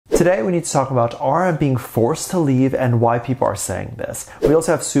Today we need to talk about RM being forced to leave and why people are saying this. We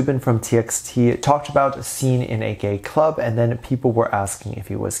also have Soobin from TXT talked about a scene in a gay club, and then people were asking if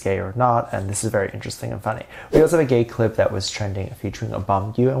he was gay or not, and this is very interesting and funny. We also have a gay clip that was trending featuring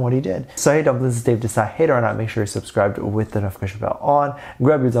Beomgyu and what he did. So hey Dumplings, it's Dave. Decide hater or not, make sure you're subscribed with the notification bell on.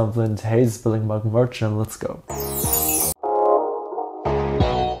 Grab your dumplings, hey spilling mug merch, and let's go.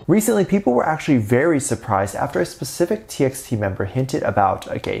 Recently, people were actually very surprised after a specific TXT member hinted about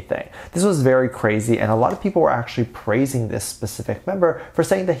a gay thing. This was very crazy, and a lot of people were actually praising this specific member for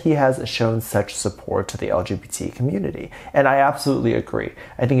saying that he has shown such support to the LGBT community. And I absolutely agree.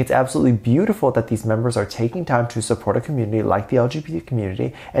 I think it's absolutely beautiful that these members are taking time to support a community like the LGBT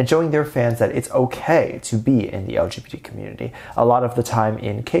community and showing their fans that it's okay to be in the LGBT community. A lot of the time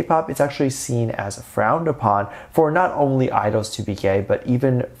in K-pop, it's actually seen as frowned upon for not only idols to be gay, but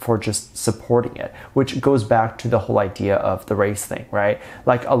even for just supporting it, which goes back to the whole idea of the race thing, right?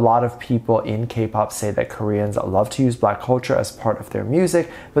 Like a lot of people in K-pop say that Koreans love to use black culture as part of their music,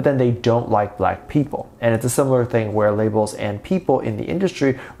 but then they don't like black people. And it's a similar thing where labels and people in the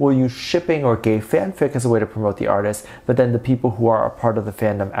industry will use shipping or gay fanfic as a way to promote the artist, but then the people who are a part of the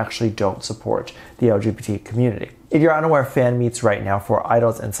fandom actually don't support the LGBT community. If you're unaware, fan meets right now for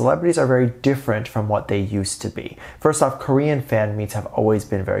idols and celebrities are very different from what they used to be. First off, Korean fan meets have always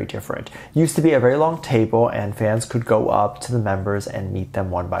been very different. Used to be a very long table and fans could go up to the members and meet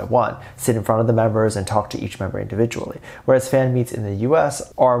them one by one, sit in front of the members and talk to each member individually. Whereas fan meets in the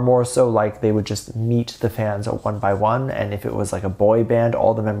US are more so like they would just meet the fans one by one, and if it was like a boy band,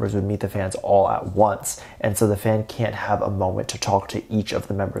 all the members would meet the fans all at once. And so the fan can't have a moment to talk to each of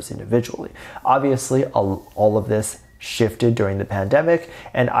the members individually. Obviously, all of this shifted during the pandemic,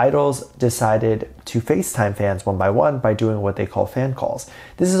 and idols decided to FaceTime fans one by doing what they call fan calls.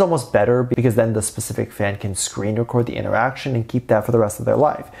 This is almost better because then the specific fan can screen record the interaction and keep that for the rest of their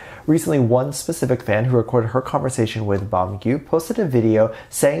life. Recently, one specific fan who recorded her conversation with Beomgyu posted a video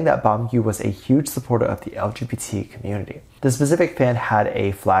saying that Beomgyu was a huge supporter of the LGBT community. The specific fan had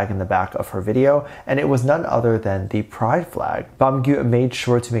a flag in the back of her video, and it was none other than the pride flag. Beomgyu made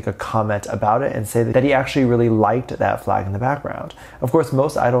sure to make a comment about it and say that he actually really liked that flag in the background. Of course,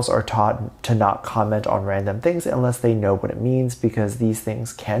 most idols are taught to not comment on random things unless they know what it means, because these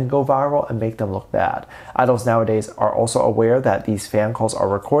things can go viral and make them look bad. Idols nowadays are also aware that these fan calls are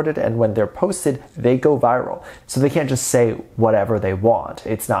recorded, and when they're posted, they go viral. So they can't just say whatever they want.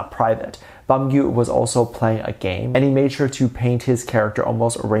 It's not private. Beomgyu was also playing a game, and he made sure to paint his character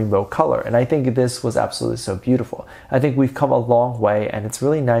almost rainbow color, and I think this was absolutely so beautiful. I think we've come a long way, and it's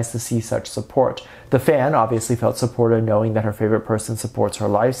really nice to see such support. The fan obviously felt supported knowing that her favorite person supports her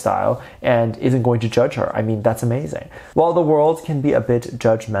lifestyle and isn't going to judge her. I mean, that's amazing. While the world can be a bit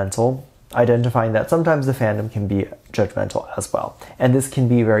judgmental, identifying that sometimes the fandom can be judgmental as well. And this can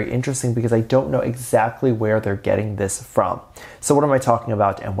be very interesting because I don't know exactly where they're getting this from. So what am I talking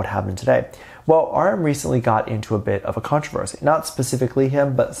about and what happened today? Well, RM recently got into a bit of a controversy. Not specifically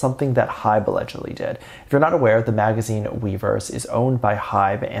him, but something that HYBE allegedly did. If you're not aware, the magazine Weverse is owned by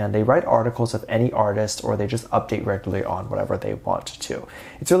HYBE, and they write articles of any artist, or they just update regularly on whatever they want to.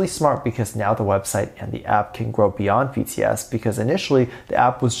 It's really smart because now the website and the app can grow beyond BTS, because initially the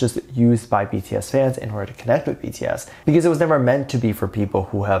app was just used by BTS fans in order to connect with BTS, because it was never meant to be for people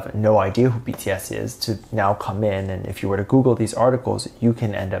who have no idea who BTS is to now come in, and if you were to Google these articles, you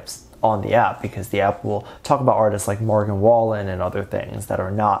can end up on the app, because the app will talk about artists like Morgan Wallen and other things that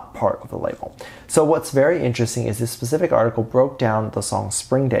are not part of the label. So what's very interesting is this specific article broke down the song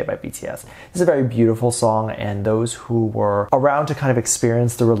Spring Day by BTS. This is a very beautiful song, and those who were around to kind of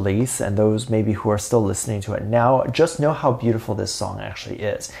experience the release and those maybe who are still listening to it now just know how beautiful this song actually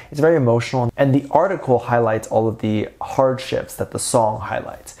is. It's very emotional, and the article highlights all of the hardships that the song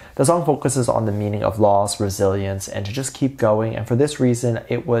highlights. The song focuses on the meaning of loss, resilience, and to just keep going, and for this reason,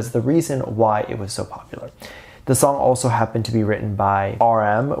 it was the reason why it was so popular. The song also happened to be written by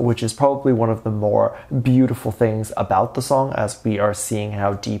RM, which is probably one of the more beautiful things about the song, as we are seeing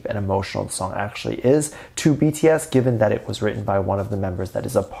how deep and emotional the song actually is to BTS, given that it was written by one of the members that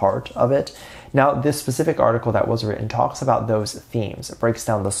is a part of it. Now, this specific article that was written talks about those themes. It breaks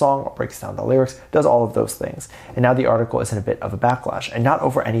down the song, breaks down the lyrics, does all of those things. And now the article is in a bit of a backlash, and not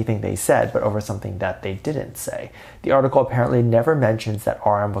over anything they said, but over something that they didn't say. The article apparently never mentions that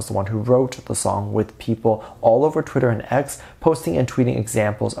RM was the one who wrote the song with people all all over Twitter and X, posting and tweeting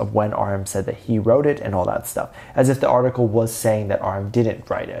examples of when RM said that he wrote it and all that stuff, as if the article was saying that RM didn't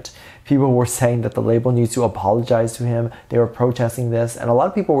write it. People were saying that the label needs to apologize to him. They were protesting this, and a lot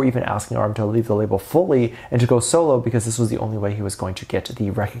of people were even asking RM to leave the label fully and to go solo because this was the only way he was going to get the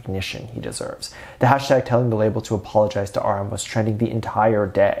recognition he deserves. The hashtag telling the label to apologize to RM was trending the entire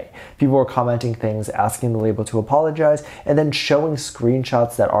day. People were commenting things, asking the label to apologize, and then showing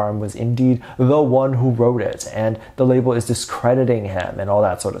screenshots that RM was indeed the one who wrote it, and the label is discrediting him and all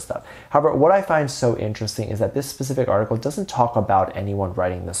that sort of stuff. However, what I find so interesting is that this specific article doesn't talk about anyone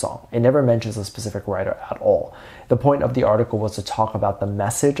writing the song. It never mentions a specific writer at all. The point of the article was to talk about the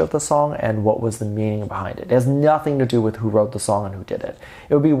message of the song and what was the meaning behind it. It has nothing to do with who wrote the song and who did it.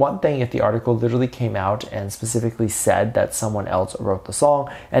 It would be one thing if the article literally came out and specifically said that someone else wrote the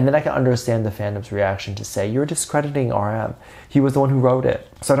song, and then I can understand the fandom's reaction to say, you're discrediting RM. He was the one who wrote it.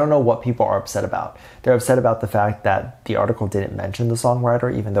 So I don't know what people are upset about. They're upset about the fact that the article didn't mention the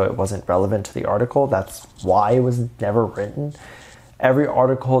songwriter, even though it wasn't relevant to the article. That's why it was never written. Every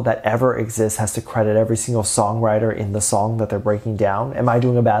article that ever exists has to credit every single songwriter in the song that they're breaking down. Am I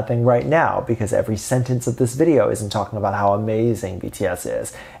doing a bad thing right now? Because every sentence of this video isn't talking about how amazing BTS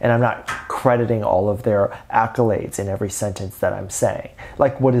is, and I'm not crediting all of their accolades in every sentence that I'm saying.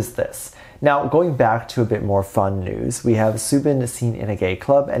 Like, what is this? Now, going back to a bit more fun news, we have Soobin seen in a gay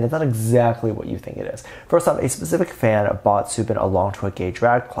club, and it's not exactly what you think it is. First off, a specific fan bought Soobin along to a gay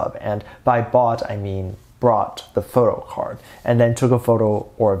drag club, and by bought, I mean brought the photo card, and then took a photo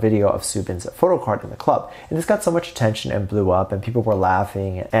or a video of Soobin's photo card in the club. And this got so much attention and blew up, and people were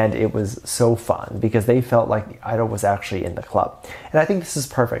laughing, and it was so fun because they felt like the idol was actually in the club. And I think this is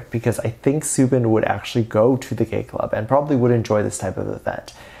perfect because I think Soobin would actually go to the gay club and probably would enjoy this type of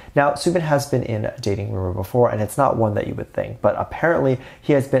event. Now, Soobin has been in a dating rumor before, and it's not one that you would think, but apparently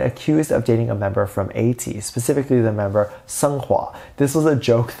he has been accused of dating a member from AT, specifically the member Seonghwa. This was a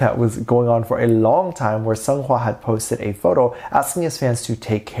joke that was going on for a long time, where Seonghwa had posted a photo asking his fans to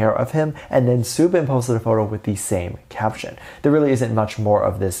take care of him, and then Soobin posted a photo with the same caption. There really isn't much more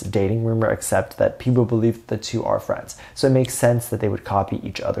of this dating rumor except that people believe the two are friends, so it makes sense that they would copy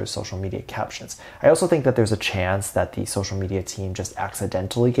each other's social media captions. I also think that there's a chance that the social media team just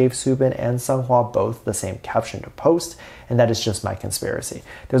accidentally gave Soobin and Seonghwa both the same caption to post, and that is just my conspiracy.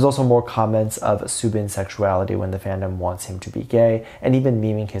 There's also more comments of Soobin's sexuality when the fandom wants him to be gay, and even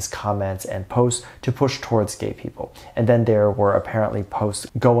memeing his comments and posts to push towards gay people. And then there were apparently posts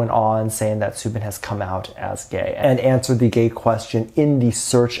going on saying that Soobin has come out as gay and answered the gay question in the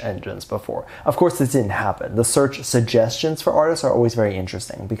search engines before. Of course, this didn't happen. The search suggestions for artists are always very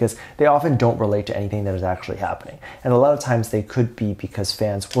interesting because they often don't relate to anything that is actually happening. And a lot of times they could be because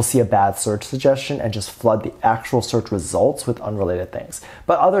fans will see a bad search suggestion and just flood the actual search results with unrelated things.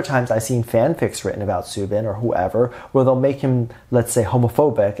 But other times I've seen fanfics written about Soobin or whoever where they'll make him, let's say,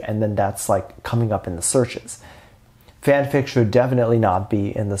 homophobic, and then that's like coming up in the searches. Fanfic should definitely not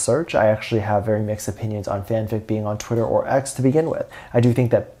be in the search. I actually have very mixed opinions on fanfic being on Twitter or X to begin with. I do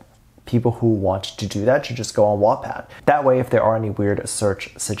think that people who want to do that should just go on Wattpad. That way, if there are any weird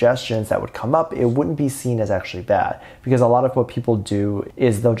search suggestions that would come up, it wouldn't be seen as actually bad. Because a lot of what people do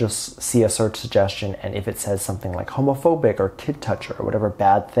is they'll just see a search suggestion, and if it says something like homophobic or kid toucher or whatever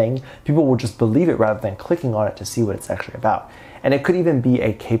bad thing, people will just believe it rather than clicking on it to see what it's actually about. And it could even be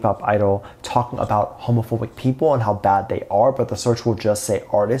a K-pop idol talking about homophobic people and how bad they are, but the search will just say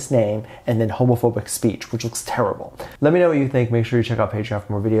artist name and then homophobic speech, which looks terrible. Let me know what you think. Make sure you check out Patreon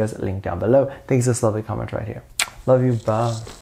for more videos. Link down below. Thanks for this lovely comment right here. Love you. Bye.